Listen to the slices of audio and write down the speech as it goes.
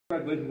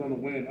Congratulations on the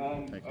win.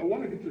 I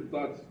want to get your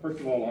thoughts, first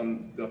of all,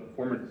 on the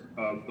performance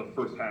of the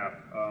first half.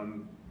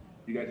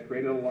 You guys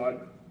created a lot,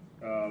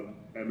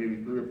 and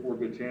maybe 3 or 4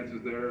 good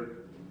chances there.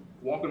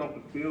 Walking off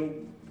the field,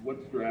 what's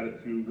your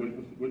attitude?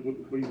 What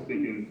are you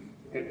thinking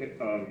headed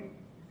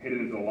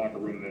into the locker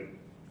room then?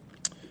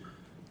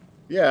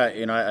 Yeah,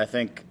 I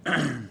think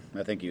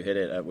you hit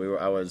it. I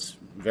was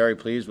very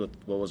pleased with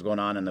what was going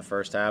on in the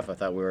first half. I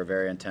thought we were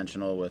very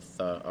intentional with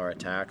our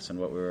attacks and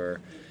what we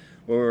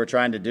were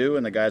trying to do,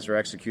 and the guys were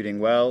executing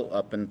well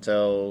up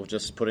until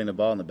just putting the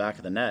ball in the back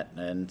of the net.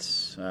 And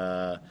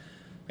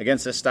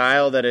against a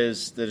style that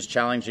is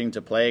challenging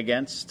to play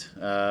against,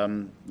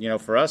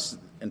 for us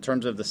in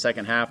terms of the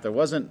second half, there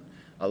wasn't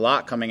a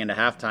lot coming into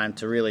halftime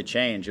to really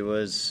change. It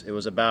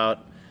was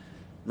about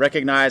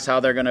recognize how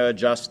they're going to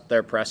adjust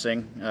their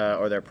pressing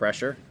or their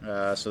pressure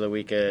so that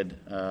we could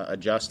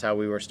adjust how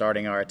we were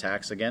starting our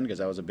attacks again, because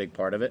that was a big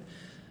part of it.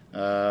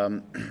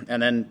 And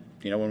then,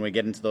 when we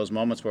get into those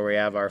moments where we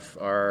have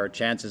our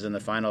chances in the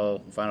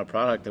final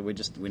product, that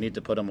we need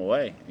to put them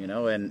away,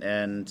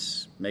 and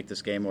make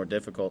this game more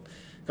difficult.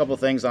 A couple of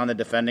things on the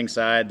defending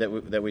side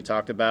that we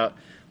talked about,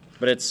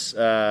 but it's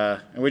the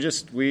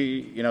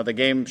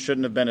game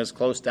shouldn't have been as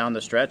close down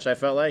the stretch, I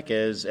felt like,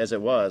 as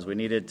it was. We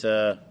needed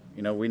to.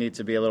 We need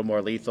to be a little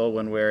more lethal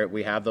when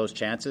we have those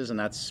chances, and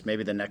that's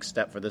maybe the next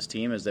step for this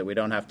team, is that we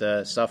don't have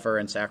to suffer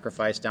and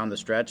sacrifice down the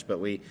stretch, but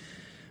we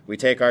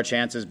take our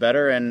chances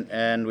better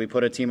and we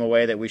put a team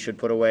away that we should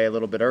put away a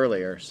little bit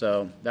earlier.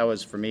 So that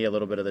was, for me, a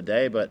little bit of the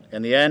day. But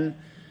in the end,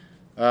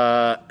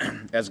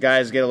 as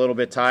guys get a little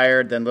bit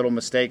tired, then little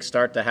mistakes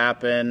start to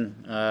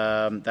happen.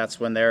 That's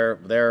when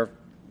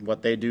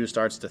what they do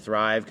starts to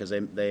thrive, because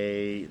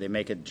they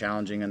make it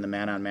challenging in the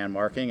man-on-man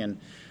marking. And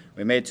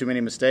we made too many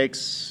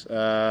mistakes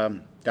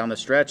down the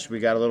stretch. We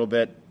got a little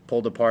bit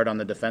pulled apart on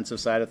the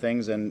defensive side of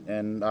things,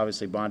 and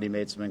obviously Bondi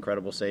made some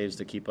incredible saves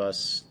to keep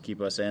us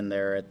in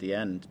there at the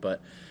end. But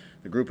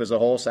the group as a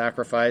whole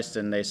sacrificed,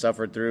 and they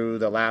suffered through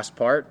the last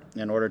part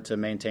in order to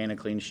maintain a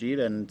clean sheet.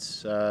 And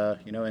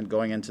and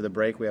going into the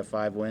break, we have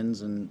 5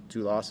 wins and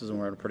 2 losses, and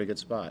we're in a pretty good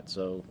spot.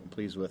 So I'm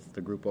pleased with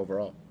the group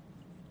overall.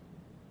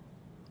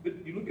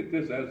 But you look at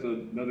this as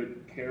another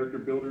character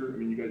builder. I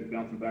mean, you guys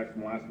bouncing back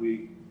from last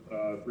week,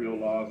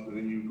 3-0 loss, and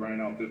then you grind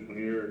out this one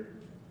here.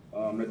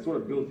 That sort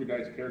of builds your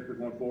guys' character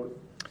going forward?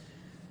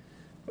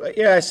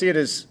 Yeah, I see it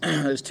as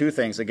 2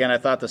 things. Again, I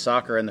thought the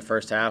soccer in the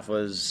first half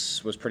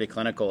was pretty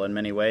clinical in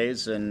many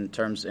ways, again,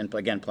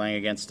 playing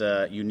against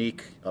a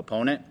unique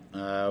opponent,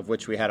 of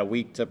which we had a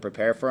week to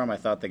prepare for them. I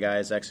thought the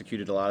guys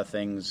executed a lot of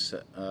things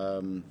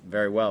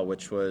very well,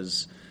 which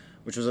was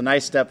a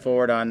nice step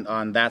forward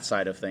on that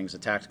side of things, the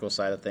tactical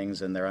side of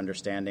things, and their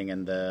understanding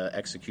and the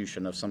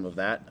execution of some of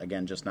that.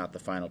 Again, just not the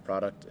final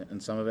product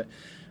in some of it.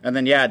 And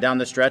then, down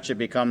the stretch, it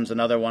becomes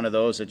another one of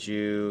those that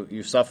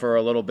you suffer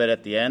a little bit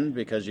at the end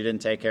because you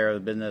didn't take care of the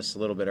business a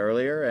little bit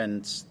earlier,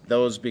 and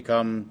those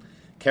become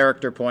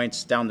character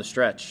points down the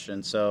stretch.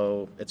 And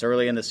so it's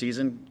early in the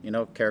season,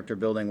 character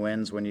building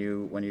wins when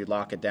you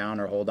lock it down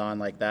or hold on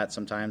like that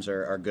sometimes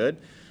are good.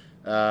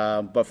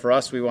 But for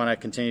us, we want to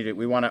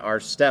continue our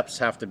steps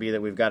have to be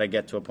that we've got to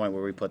get to a point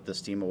where we put this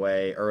team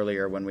away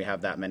earlier when we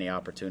have that many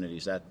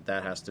opportunities. That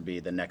has to be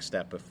the next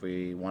step. If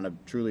we want to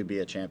truly be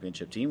a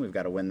championship team, we've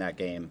got to win that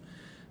game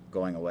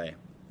going away.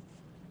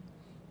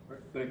 All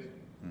right, thanks.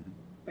 Mm-hmm.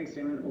 Thanks,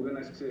 Samuel. We'll go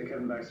next to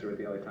Kevin Baxter with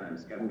the LA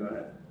Times. Kevin, go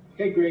ahead.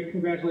 Hey, Greg,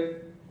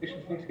 congratulations.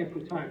 Thanks again for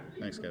the time.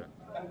 Thanks, Kevin.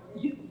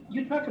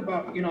 You talked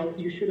about,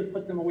 you should have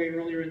put them away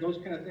earlier and those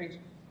kind of things.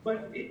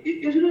 But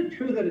isn't it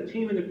true that a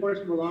team in the course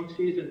of a long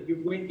season,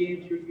 you win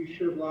games you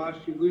should have lost,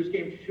 you lose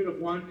games you should have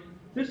won?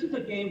 This is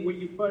a game where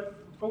you put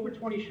over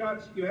 20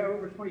 shots, you have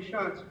over 20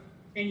 shots,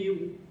 and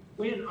you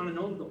win on an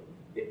own goal.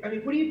 I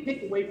mean, what do you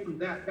take away from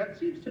that? That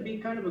seems to be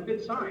kind of a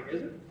good sign,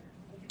 isn't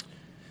it?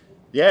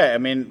 Yeah, I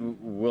mean,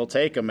 we'll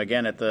take them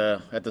again at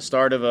the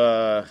start of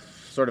a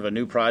sort of a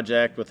new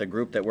project with a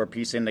group that we're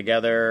piecing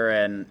together,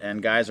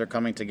 and guys are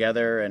coming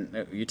together,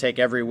 and you take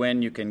every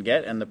win you can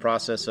get in the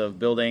process of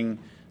building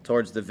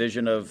towards the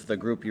vision of the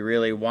group you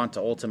really want to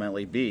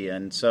ultimately be.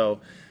 And so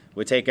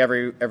we take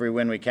every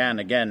win we can.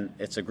 Again,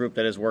 it's a group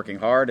that is working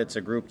hard. It's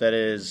a group that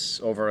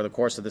is, over the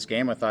course of this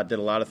game, I thought did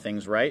a lot of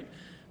things right.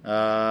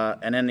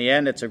 And in the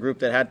end, it's a group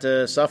that had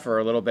to suffer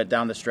a little bit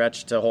down the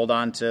stretch to hold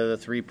on to the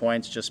 3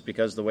 points just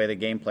because of the way the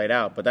game played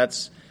out. But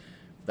that's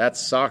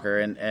soccer,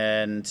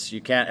 and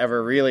you can't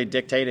ever really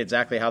dictate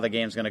exactly how the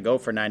game's going to go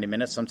for 90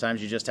 minutes.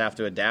 Sometimes you just have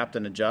to adapt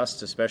and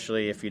adjust,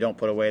 especially if you don't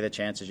put away the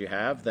chances you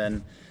have.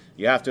 Then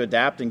you have to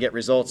adapt and get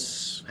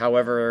results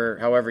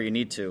however you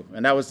need to.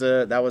 And that was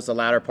the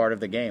latter part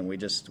of the game.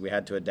 We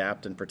had to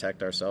adapt and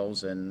protect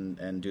ourselves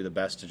and do the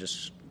best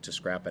to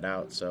scrap it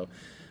out. So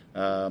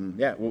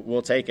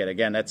we'll take it.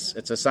 Again, it's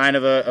a sign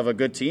of a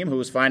good team who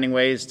is finding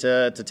ways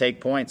to take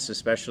points,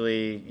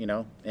 especially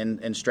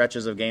in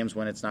stretches of games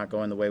when it's not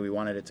going the way we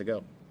wanted it to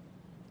go.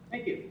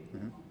 Thank you.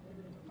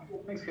 Mm-hmm.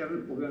 Thanks,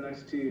 Kevin. We'll go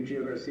next to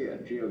Gio Garcia.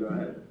 Gio, go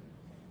ahead.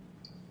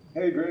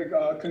 Hey, Greg,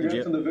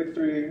 congrats on the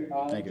victory.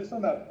 Thank you. Just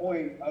on that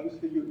point,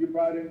 obviously you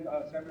brought in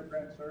Samuel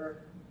Grandsir.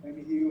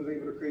 and he was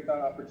able to create that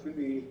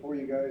opportunity for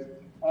you guys.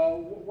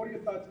 What are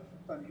your thoughts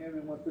on him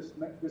and what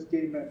this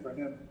game meant for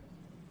him?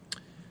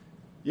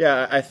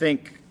 Yeah, I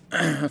think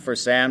for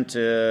Sam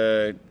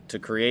to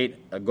create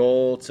a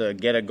goal, to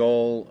get a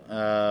goal,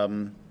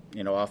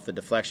 off the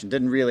deflection,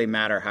 didn't really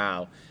matter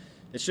how.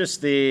 It's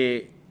just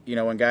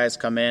when guys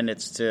come in,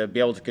 it's to be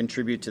able to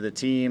contribute to the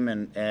team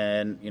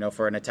and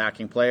for an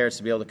attacking player, it's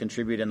to be able to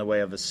contribute in the way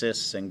of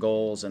assists and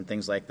goals and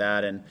things like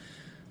that. And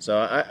so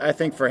I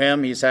think for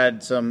him, he's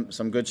had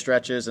some good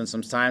stretches and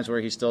some times where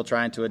he's still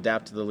trying to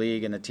adapt to the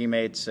league and the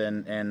teammates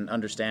and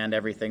understand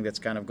everything that's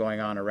kind of going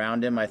on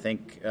around him. I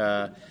think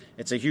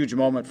it's a huge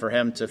moment for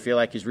him to feel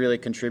like he's really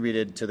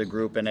contributed to the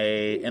group in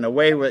a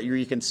way where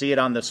you can see it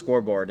on the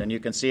scoreboard and you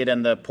can see it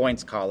in the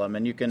points column,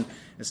 and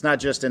it's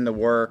not just in the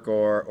work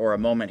or a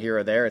moment here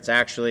or there.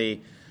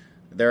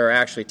 There are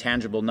actually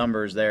tangible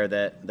numbers there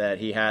that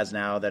he has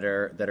now that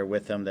are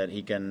with him that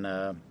he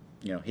can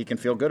he can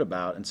feel good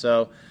about. And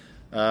so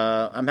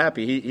I'm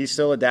happy. He's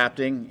still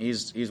adapting.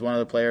 He's one of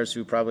the players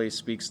who probably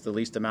speaks the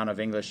least amount of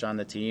English on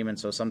the team, and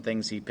so some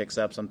things he picks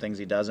up, some things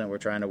he doesn't. We're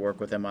trying to work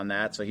with him on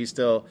that. So he's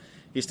still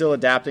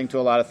adapting to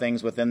a lot of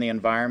things within the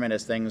environment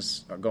as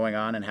things are going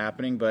on and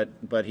happening. But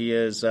he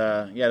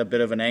he had a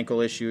bit of an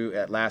ankle issue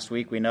last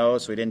week, we know,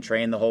 so he didn't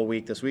train the whole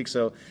week this week.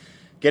 So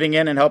getting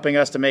in and helping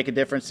us to make a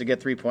difference to get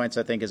 3 points,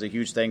 I think, is a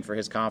huge thing for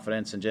his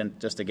confidence and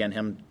just, again,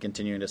 him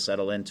continuing to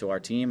settle into our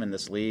team and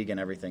this league and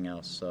everything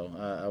else. So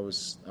I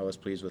was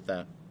pleased with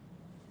that.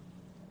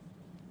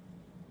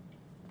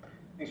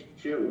 Thanks,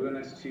 Stuart. We'll go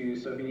next to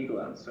Sophie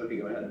Nicolau. Sophie,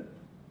 go ahead.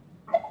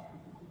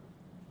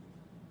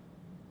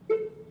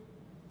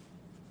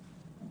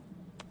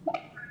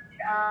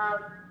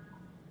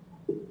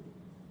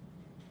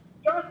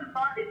 Jonathan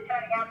Bond is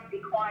turning out to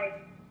be quite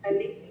a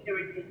leader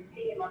in his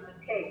team on the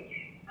pitch.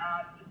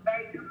 He's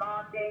very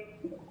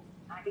commanding.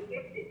 He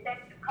gives this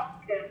sense of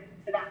confidence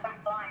to that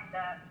back line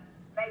that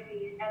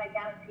maybe LA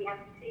Galaxy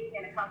hasn't seen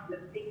in a couple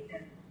of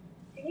seasons.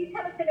 Can you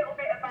tell us a little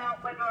bit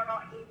about whether or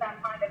not he's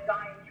that kind of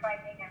guy in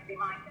training and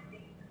behind the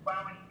scenes as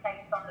well when he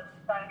takes on the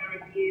persona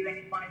of you and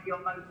is one of your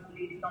vocal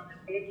leaders on the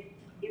pitch?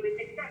 He was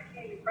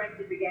exceptionally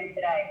impressive again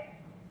today.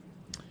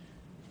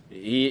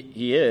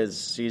 He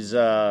is. He's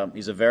a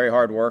very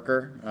hard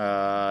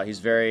worker. He's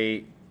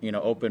very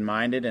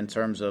open-minded in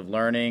terms of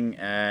learning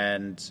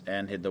and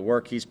the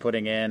work he's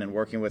putting in and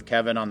working with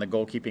Kevin on the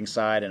goalkeeping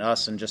side and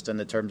us and just in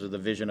the terms of the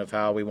vision of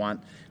how we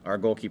want our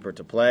goalkeeper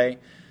to play.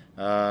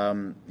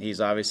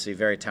 He's obviously a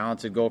very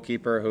talented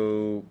goalkeeper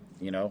who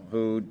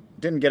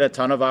didn't get a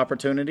ton of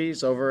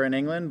opportunities over in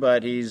England,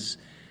 but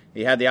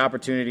he had the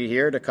opportunity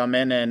here to come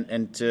in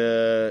and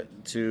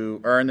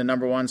to earn the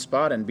number one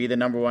spot and be the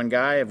number one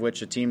guy of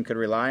which a team could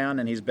rely on,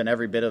 and he's been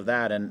every bit of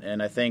that.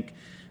 And I think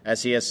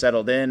as he has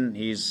settled in,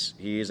 he's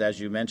as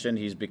you mentioned,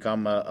 he's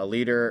become a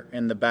leader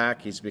in the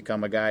back. He's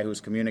become a guy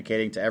who's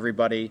communicating to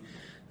everybody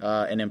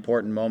in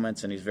important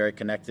moments, and he's very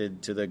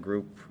connected to the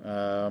group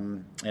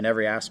in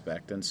every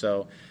aspect. And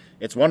so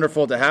it's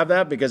wonderful to have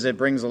that because it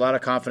brings a lot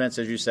of confidence,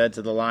 as you said,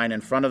 to the line in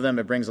front of them.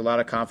 It brings a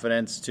lot of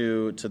confidence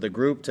to the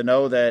group to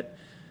know that,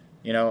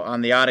 on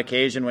the odd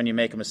occasion when you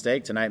make a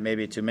mistake, tonight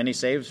maybe too many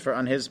saves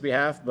on his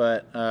behalf,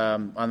 but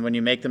when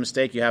you make the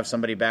mistake, you have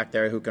somebody back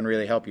there who can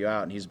really help you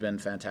out, and he's been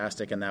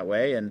fantastic in that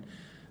way. And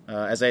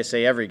as I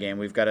say every game,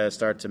 we've got to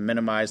start to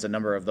minimize the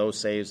number of those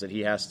saves that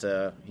he has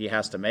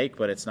to make,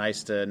 but it's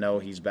nice to know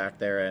he's back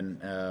there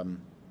and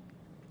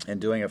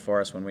doing it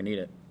for us when we need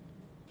it.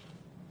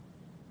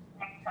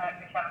 Thanks,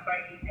 Coach. Have a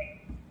great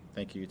evening.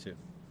 Thank you, you too.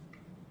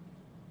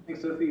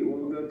 Thanks, Sophie.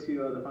 We'll go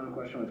to the final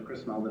question with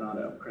Chris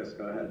Maldonado. Chris,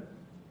 go ahead.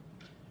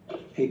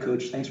 Hey,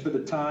 Coach, thanks for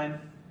the time.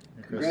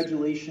 Hey, Chris.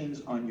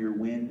 Congratulations on your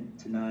win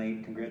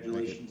tonight.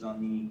 Congratulations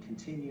on the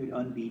continued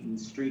unbeaten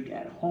streak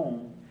at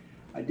home.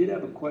 I did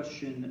have a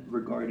question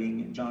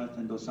regarding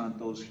Jonathan Dos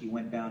Santos. He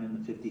went down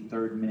in the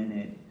 53rd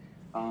minute.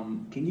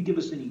 Can you give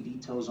us any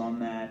details on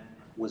that?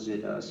 Was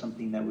it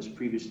something that was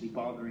previously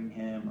bothering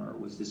him, or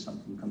was this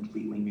something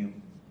completely new?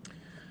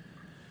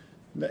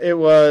 It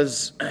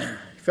was.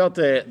 He felt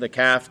the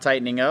calf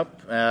tightening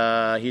up.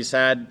 He's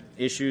had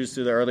issues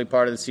through the early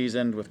part of the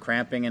season with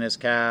cramping in his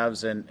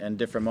calves and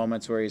different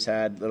moments where he's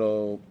had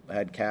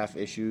calf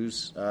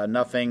issues.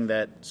 Nothing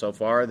that so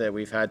far that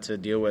we've had to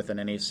deal with in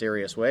any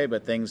serious way,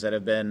 but things that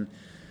have been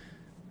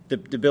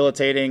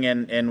debilitating,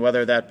 and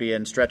whether that be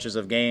in stretches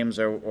of games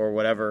or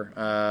whatever.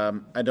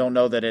 I don't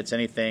know that it's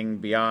anything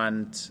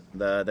beyond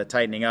the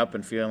tightening up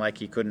and feeling like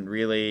he couldn't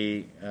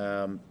really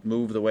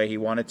move the way he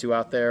wanted to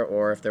out there,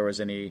 or if there was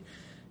any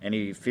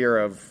fear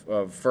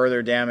of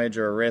further damage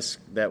or risk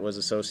that was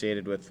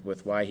associated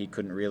with why he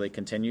couldn't really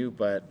continue.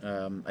 But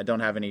I don't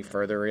have any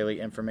further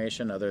really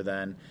information other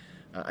than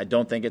I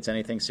don't think it's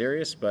anything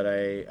serious, but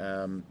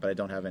I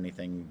don't have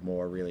anything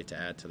more really to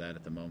add to that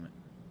at the moment.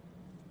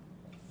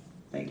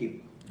 Thank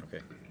you. Okay.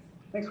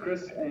 Thanks,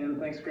 Chris, and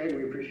thanks, Greg.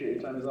 We appreciate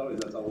your time as always.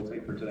 That's all we'll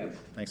take for today.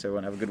 Thanks,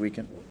 everyone. Have a good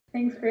weekend.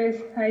 Thanks,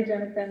 Chris. Hi,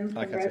 Jonathan.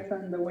 Hi, Congrats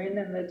Kathy. on the win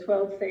and the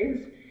 12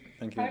 saves.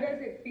 Thank you. How does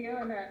it feel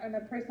on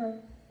a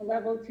personal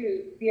level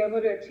to be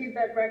able to achieve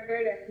that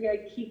record and be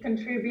a key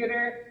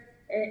contributor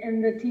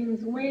in the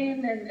team's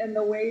win and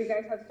the way you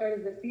guys have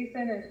started the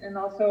season and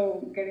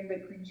also getting the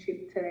clean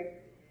sheet today?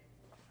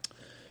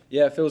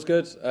 Yeah, it feels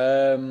good.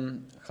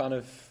 Kind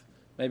of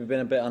maybe been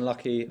a bit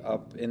unlucky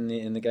up in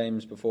the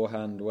games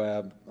beforehand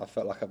where I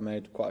felt like I've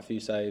made quite a few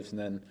saves and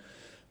then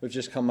we've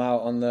just come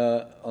out on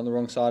the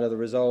wrong side of the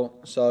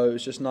result. So it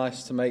was just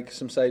nice to make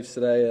some saves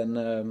today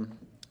and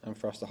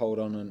for us to hold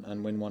on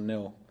and win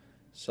 1-0.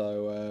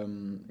 So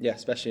yeah,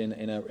 especially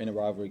in a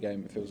rivalry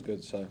game, it feels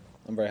good. So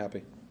I'm very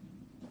happy.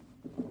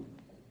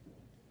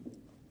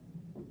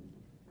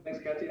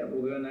 Thanks, Katia.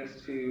 We'll go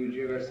next to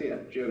Gio Garcia.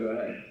 Gio, go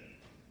ahead.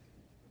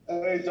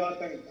 Hey,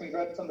 Jonathan,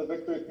 congrats on the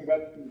victory.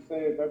 Congrats on the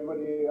save.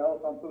 Everybody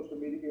else on social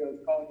media is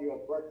calling you a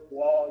brick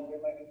wall. You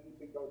didn't let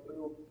anything go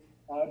through.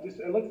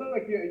 It looks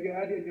like you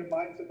had in your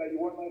mindset that you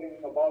weren't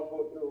letting the ball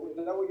go through. Is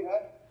that what you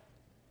had?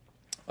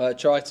 I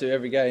try to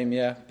every game,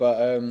 yeah.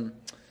 But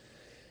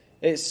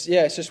it's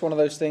just one of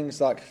those things.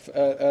 Like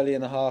early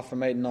in the half, I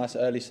made a nice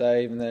early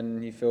save, and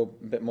then you feel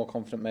a bit more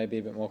confident, maybe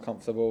a bit more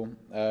comfortable.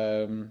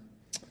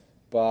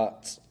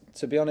 But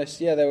to be honest,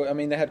 yeah,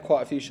 they had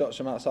quite a few shots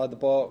from outside the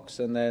box,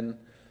 and then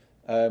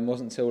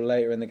wasn't until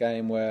later in the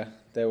game where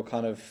they were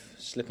kind of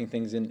slipping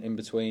things in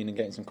between and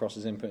getting some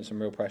crosses in, putting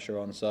some real pressure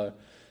on. So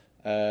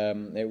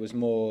it was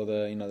more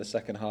the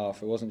second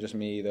half. It wasn't just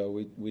me either.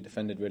 We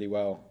defended really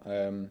well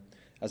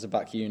as a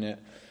back unit.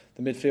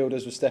 The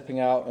midfielders were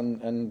stepping out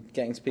and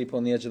getting to people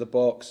on the edge of the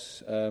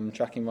box,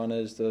 tracking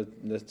runners.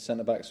 The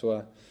centre backs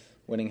were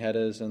winning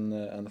headers, and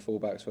the full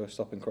backs were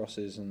stopping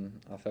crosses.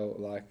 And I felt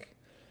like,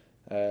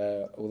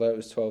 although it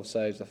was 12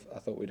 saves, I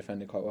thought we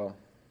defended quite well.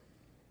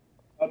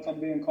 Thoughts on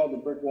being called a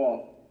brick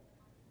wall?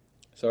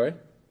 Sorry?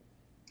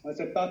 I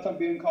said thoughts on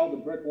being called a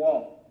brick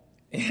wall.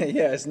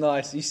 Yeah, it's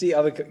nice. You see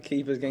other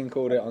keepers getting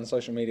called it on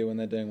social media when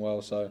they're doing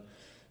well, so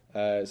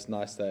it's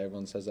nice that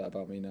everyone says that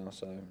about me now.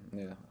 So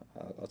yeah,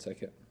 I'll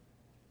take it.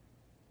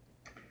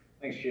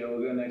 Thanks, Gio.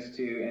 We'll go next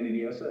to Andy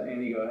Diosa.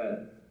 Andy, go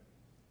ahead.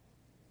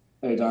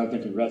 Hey,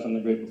 Jonathan, congrats on the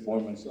great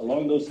performance.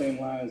 Along those same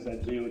lines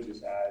that Gio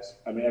just asked,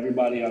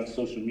 everybody on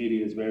social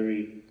media is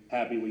very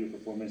happy with your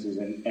performances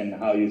and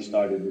how you've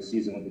started the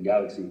season with the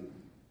Galaxy.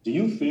 Do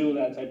you feel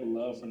that type of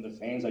love from the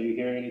fans? Are you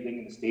hearing anything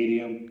in the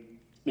stadium,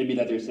 maybe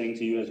that they're saying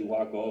to you as you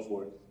walk off,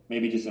 or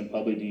maybe just in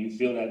public? Do you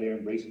feel that they're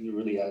embracing you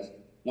really as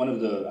one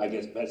of the,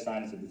 best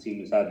signings that the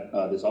team has had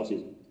this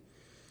offseason?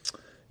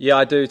 Yeah,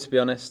 I do, to be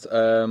honest.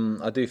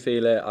 I do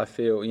feel it. I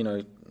feel,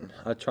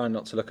 I try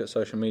not to look at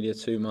social media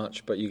too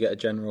much, but you get a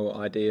general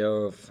idea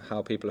of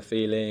how people are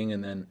feeling,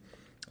 and then,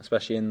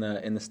 especially in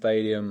the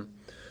stadium,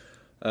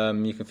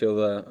 you can feel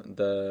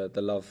the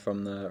love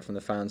from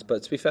the fans.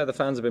 But to be fair, the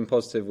fans have been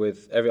positive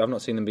with I've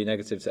not seen them be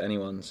negative to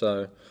anyone,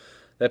 so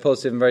they're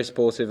positive and very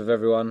supportive of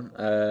everyone.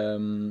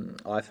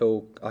 I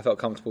felt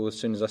comfortable as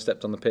soon as I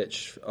stepped on the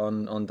pitch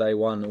on day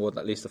one, or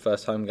at least the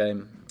first home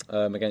game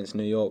against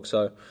New York.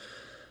 So.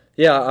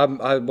 Yeah,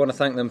 I want to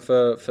thank them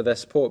for their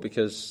support,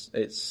 because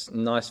it's a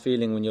nice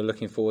feeling when you're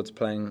looking forward to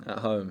playing at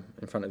home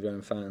in front of your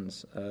own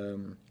fans,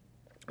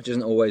 which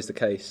isn't always the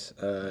case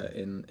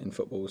in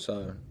football.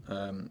 So,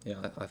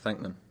 I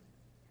thank them.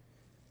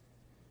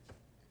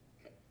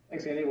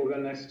 Thanks, Andy. We'll go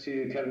next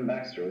to Kevin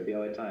Baxter with the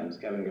LA Times.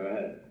 Kevin, go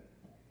ahead.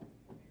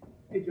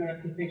 Hey,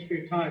 Jonathan, thanks for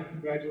your time.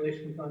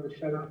 Congratulations on the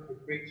shutout. A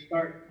great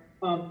start.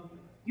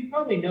 You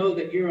probably know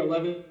that you're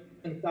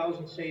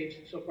 11,000 saves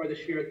so far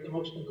this year, the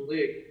most in the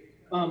league.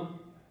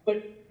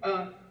 But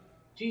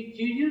do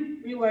you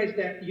realize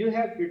that you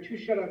have your 2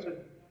 shutouts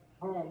at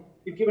home?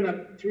 You've given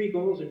up 3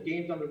 goals in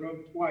games on the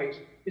road twice.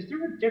 Is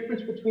there a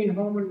difference between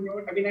home and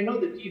road? I know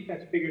the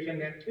defense figures in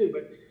that too,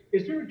 but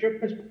is there a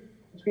difference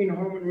between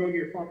home and road?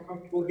 You're more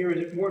comfortable here.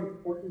 Is it more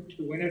important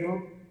to win at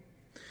home?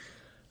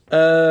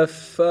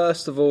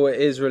 First of all, it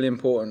is really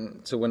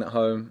important to win at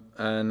home,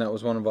 and that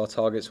was one of our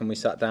targets when we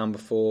sat down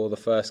before the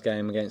first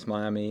game against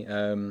Miami.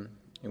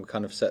 We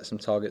kind of set some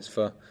targets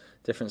for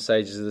different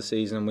stages of the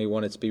season, and we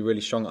wanted to be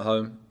really strong at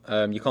home.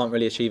 You can't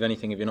really achieve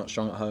anything if you're not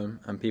strong at home,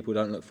 and people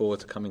don't look forward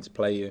to coming to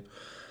play you.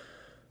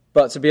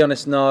 But to be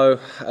honest, no.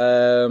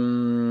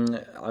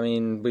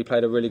 We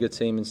played a really good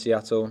team in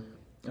Seattle.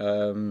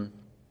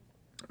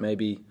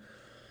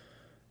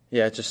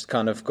 Just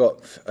kind of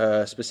got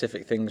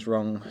specific things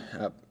wrong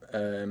at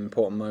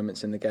important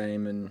moments in the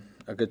game, and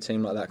a good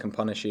team like that can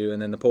punish you.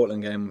 And then the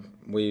Portland game,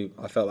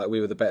 I felt like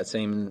we were the better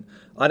team,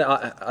 and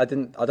I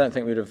don't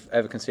think we'd have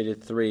ever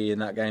conceded 3 in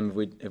that game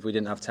if we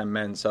didn't have 10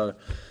 men. So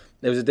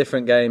it was a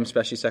different game,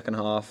 especially second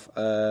half.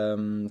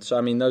 Those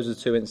are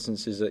 2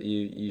 instances that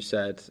you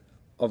said.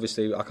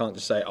 Obviously, I can't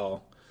just say,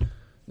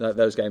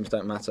 those games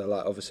don't matter.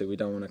 Like, obviously, we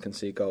don't want to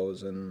concede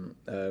goals, and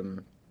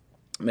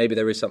maybe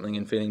there is something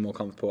in feeling more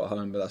comfortable at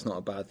home, but that's not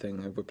a bad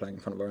thing if we're playing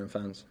in front of our own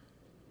fans.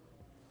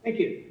 Thank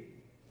you.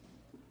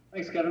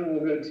 Thanks, Kevin.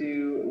 We'll go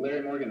to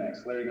Larry Morgan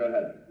next. Larry, go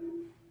ahead.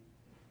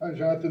 Hi,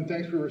 Jonathan.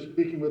 Thanks for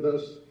speaking with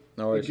us.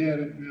 No worries. Again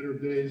in a matter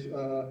of days.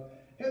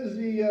 Has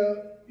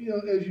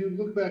as you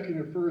look back in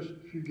your first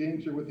few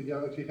games here with the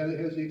Galaxy,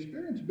 has the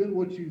experience been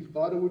what you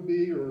thought it would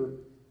be, or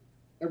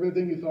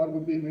everything you thought it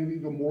would be, maybe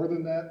even more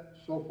than that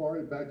so far,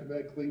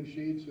 back-to-back clean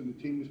sheets, and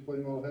the team is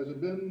playing well. Has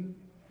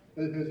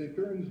the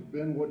appearance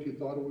been what you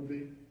thought it would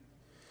be,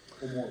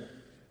 or more?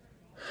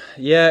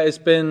 Yeah, it's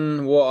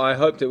been what I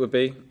hoped it would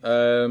be,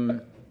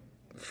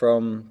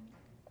 from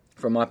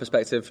my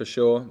perspective for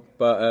sure.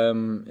 But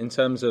in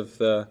terms of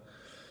the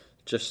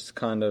just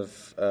kind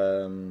of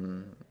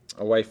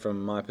away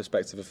from my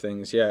perspective of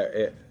things,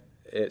 yeah,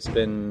 it's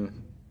been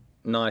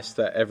nice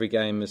that every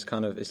game is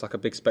it's like a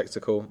big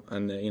spectacle,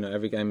 and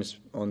every game is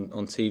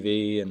on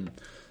TV, and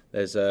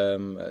there's a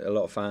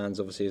lot of fans,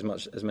 obviously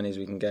as many as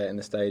we can get in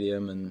the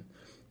stadium, and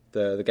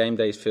the game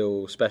days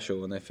feel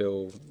special and they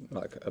feel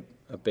like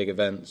a big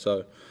event.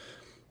 So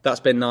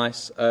that's been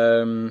nice.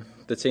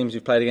 The teams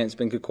we've played against have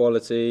been good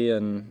quality,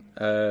 and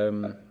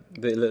the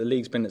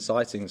league's been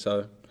exciting.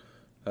 So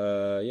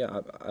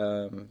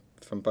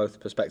from both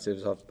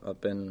perspectives,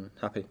 I've been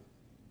happy.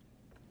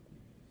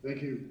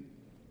 Thank you.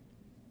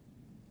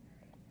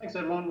 Thanks,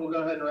 everyone. We'll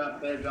go ahead and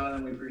wrap there,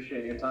 Jonathan. We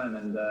appreciate your time,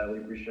 and we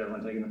appreciate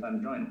everyone taking the time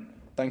to join.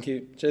 Thank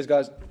you. Cheers,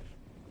 guys.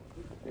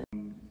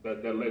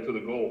 That led to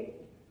the goal.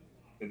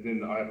 And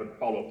then I have a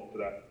follow-up to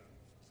that.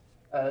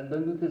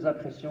 Donne-nous tes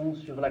impressions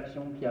sur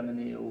l'action qui a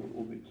mené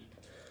au but.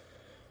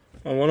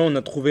 Alors voilà, on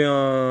a trouvé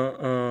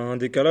un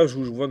décalage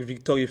où je vois que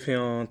Victor il fait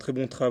un très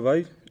bon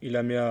travail. Il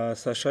la met à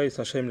Sacha et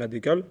Sacha il me la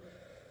décale.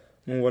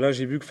 Donc voilà,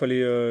 j'ai vu qu'il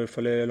fallait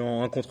aller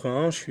en 1 contre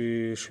 1.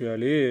 Je suis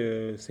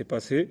allé, c'est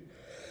passé.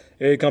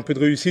 Et avec un peu de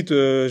réussite,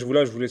 je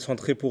voulais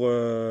centrer pour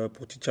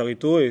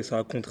Chicharito et ça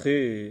a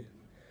contré.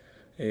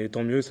 Et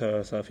tant mieux, ça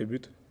a fait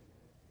but.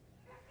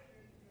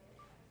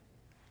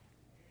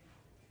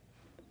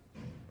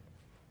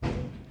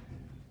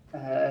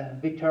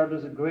 Victor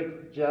does a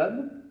great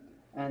job,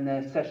 and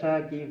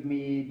Sasha gave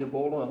me the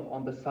ball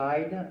on the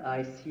side.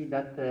 I see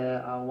that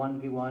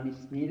 1v1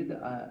 is needed.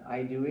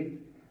 I do it,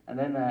 and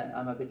then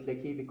I'm a bit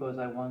lucky because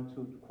I want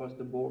to cross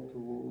the ball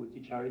to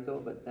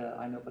Chicharito, but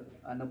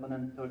an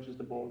opponent touches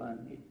the ball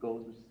and it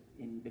goes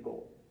in the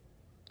goal.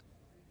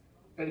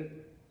 And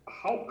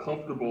how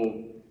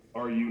comfortable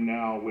are you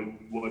now with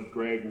what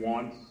Greg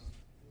wants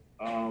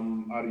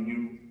out of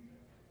you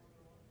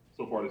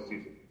so far this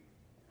season?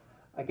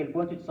 À quel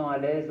point tu te sens à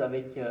l'aise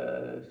avec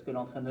ce que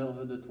l'entraîneur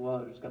veut de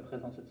toi jusqu'à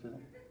présent cette saison?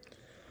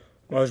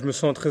 Ouais, je me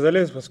sens très à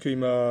l'aise parce que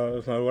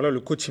le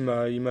coach il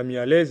m'a mis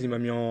à l'aise, il m'a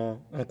mis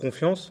en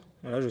confiance.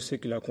 Voilà, je sais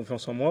qu'il a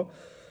confiance en moi.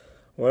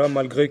 Voilà,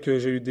 malgré que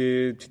j'ai eu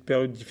des petites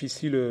périodes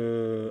difficiles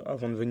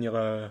avant de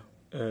venir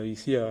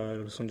ici à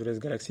Los Angeles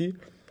Galaxy,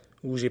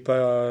 où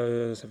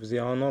ça faisait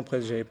 1 an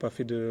presque, j'avais pas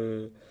fait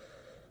de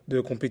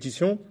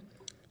compétition.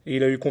 Et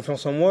il a eu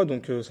confiance en moi,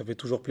 donc ça fait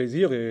toujours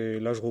plaisir.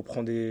 Et là, je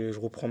reprends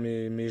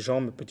mes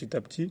jambes petit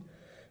à petit.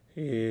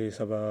 Et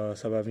ça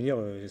va venir,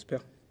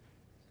 j'espère.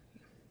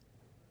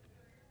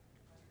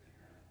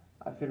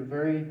 I feel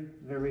very,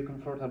 very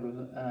comfortable.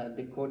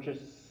 The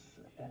coaches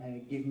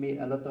give me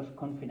a lot of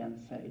confidence.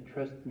 They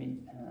trust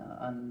me.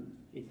 And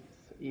it's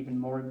even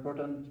more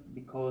important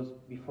because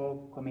before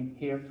coming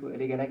here to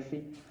LA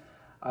Galaxy,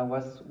 I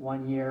was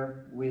 1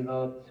 year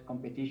without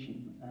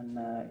competition. And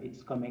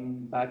it's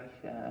coming back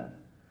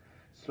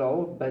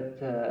slow, but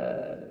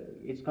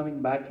it's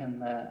coming back,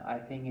 and I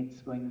think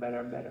it's going better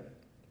and better.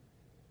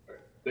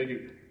 Thank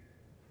you.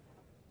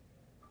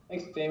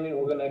 Thanks, Damien.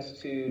 We'll go next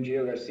to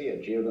Gio Garcia.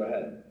 Gio, go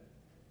ahead.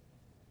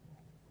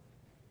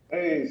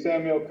 Hey,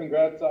 Samuel.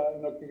 Congrats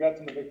on the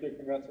victory.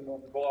 Congrats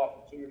on the goal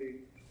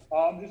opportunity.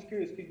 I'm just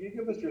curious. Can you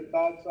give us your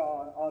thoughts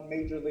on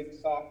Major League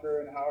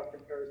Soccer and how it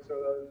compares to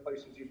other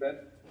places you've been?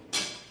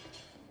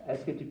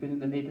 Est-ce que tu peux nous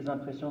donner tes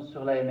impressions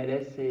sur la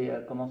MLS et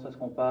comment ça se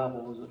compare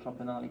aux autres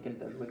championnats dans lesquels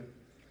tu as joué?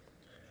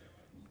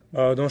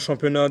 Dans le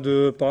championnat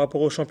par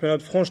rapport au championnat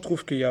de France, je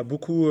trouve qu'il y a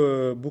beaucoup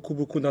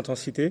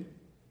d'intensité.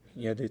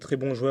 Il y a des très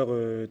bons joueurs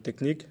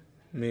techniques,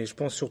 mais je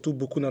pense surtout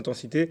beaucoup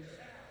d'intensité.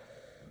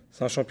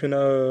 C'est un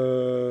championnat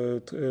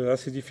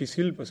assez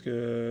difficile parce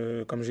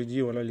que, comme j'ai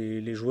dit, voilà,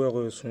 les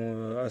joueurs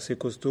sont assez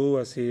costauds,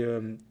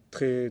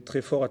 très,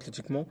 très forts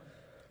athlétiquement.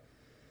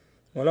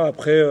 Voilà,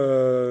 après,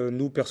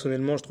 nous,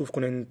 personnellement, je trouve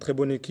qu'on a une très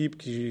bonne équipe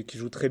qui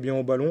joue très bien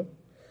au ballon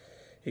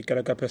et qui a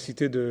la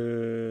capacité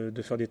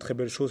de faire des très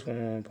belles choses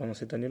pendant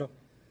cette année-là.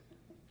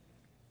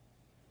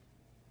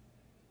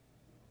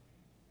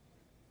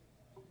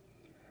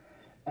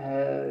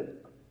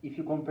 If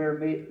you compare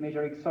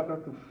Major League Soccer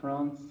to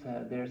France,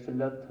 there's a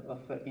lot of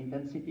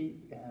intensity,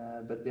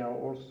 but there are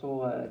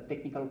also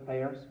technical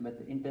players, but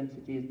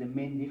intensity is the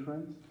main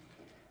difference.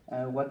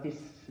 What is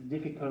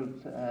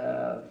difficult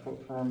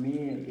for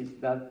me is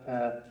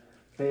that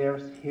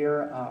players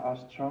here are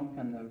strong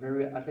and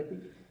very athletic,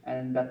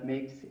 and that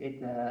makes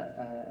it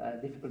a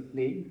difficult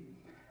league.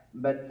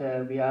 But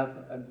we have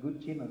a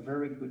good team, a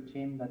very good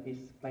team that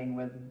is playing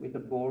with the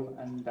ball,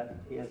 and that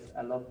has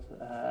a lot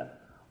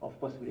of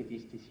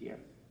possibilities this year.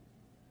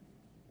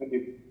 Thank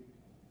you.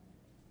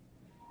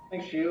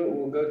 Thanks, Gio.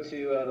 We'll go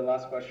to the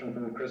last question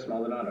from Chris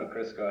Maldonado.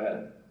 Chris, go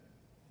ahead.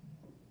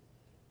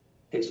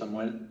 Hey,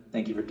 Samuel.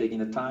 Thank you for taking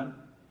the time.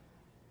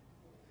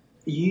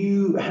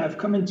 You have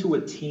come into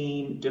a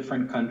team,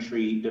 different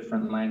country,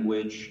 different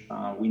language.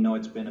 We know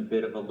it's been a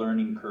bit of a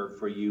learning curve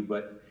for you,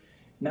 but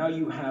now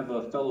you have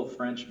a fellow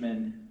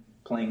Frenchman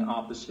playing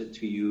opposite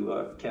to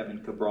you, Kevin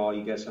Cabral.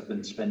 You guys have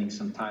been spending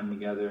some time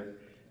together.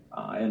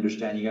 I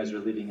understand you guys are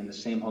living in the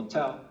same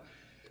hotel.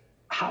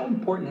 How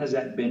important has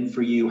that been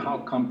for you? How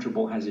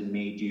comfortable has it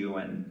made you?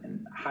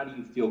 And how do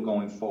you feel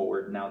going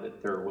forward now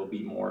that there will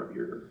be more of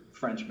your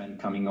Frenchmen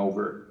coming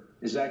over?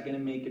 Is that going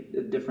to make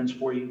a difference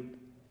for you?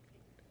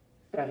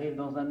 Tu arrives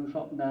dans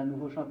un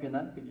nouveau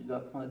championnat que tu dois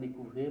apprendre à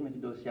découvrir, mais tu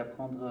dois aussi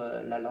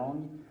apprendre la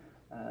langue.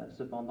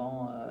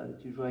 Cependant,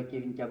 tu joues avec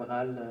Kevin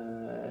Cabral,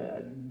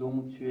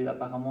 dont tu es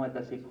apparemment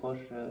assez proche,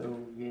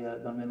 vous vivez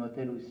dans le même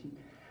hôtel aussi.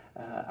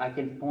 À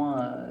quel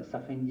point ça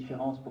fait une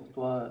différence pour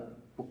toi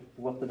pour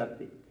pouvoir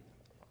t'adapter?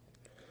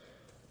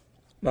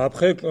 Bah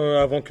après,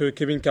 avant que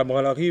Kevin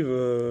Cabral arrive,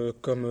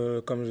 comme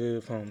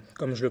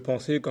je le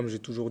pensais, comme j'ai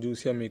toujours dit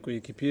aussi à mes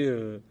coéquipiers,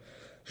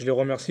 je les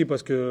remercie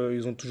parce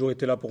qu'ils ont toujours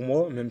été là pour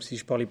moi, même si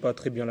je parlais pas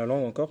très bien la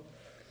langue encore.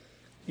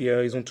 Et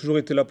ils ont toujours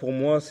été là pour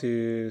moi.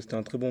 C'était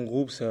un très bon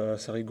groupe,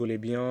 ça rigolait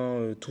bien,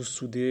 tous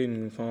soudés,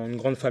 une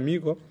grande famille,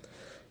 quoi.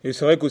 Et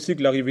c'est vrai qu'aussi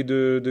que l'arrivée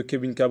de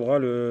Kevin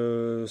Cabral,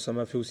 ça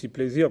m'a fait aussi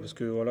plaisir parce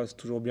que voilà, c'est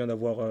toujours bien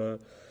d'avoir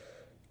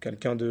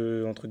quelqu'un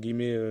de, entre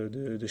guillemets,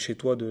 de chez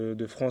toi,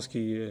 de France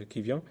qui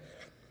vient.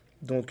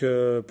 Donc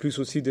plus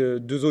aussi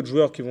deux autres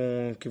joueurs qui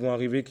vont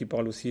arriver qui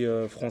parlent aussi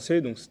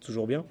français, donc c'est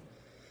toujours bien.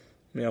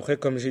 Mais après,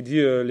 comme j'ai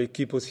dit,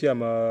 l'équipe aussi, elle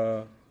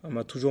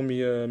m'a toujours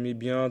mis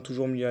bien,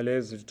 toujours mis à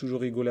l'aise. J'ai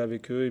toujours rigolé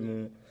avec eux.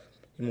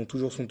 Ils m'ont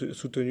toujours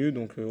soutenu.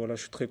 Donc voilà,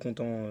 je suis très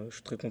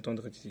content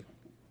d'être ici.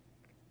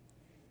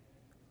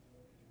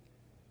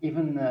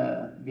 Even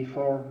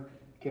before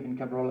Kevin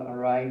Cabral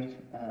arrived,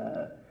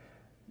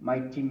 my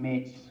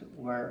teammates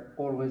were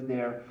always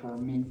there for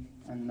me,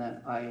 and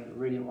I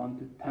really want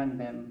to thank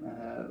them.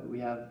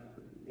 We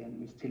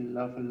still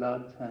love a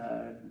lot.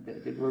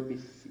 The group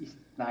is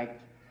tight.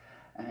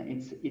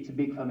 It's a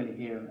big family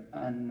here,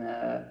 and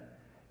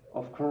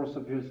of course,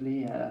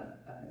 obviously,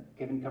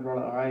 Kevin Cabral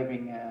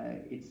arriving,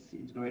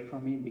 it's great for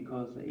me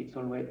because it's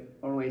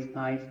always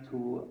nice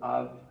to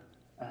have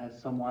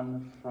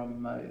someone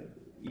from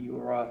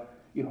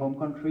your home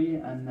country,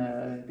 and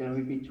there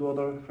will be two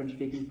other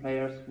French-speaking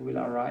players who will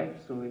arrive,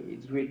 so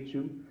it's great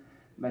too.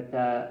 But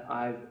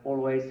I've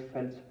always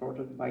felt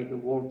supported by the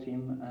whole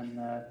team,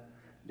 and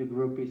the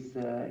group is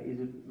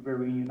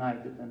very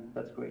united, and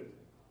that's great.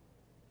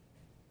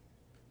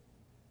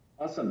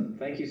 Awesome.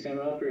 Thank you,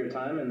 Samuel, for your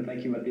time, and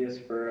thank you, Matthias,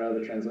 for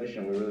the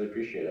translation. We really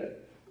appreciate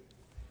it.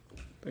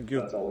 Thank you.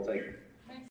 That's all we'll take.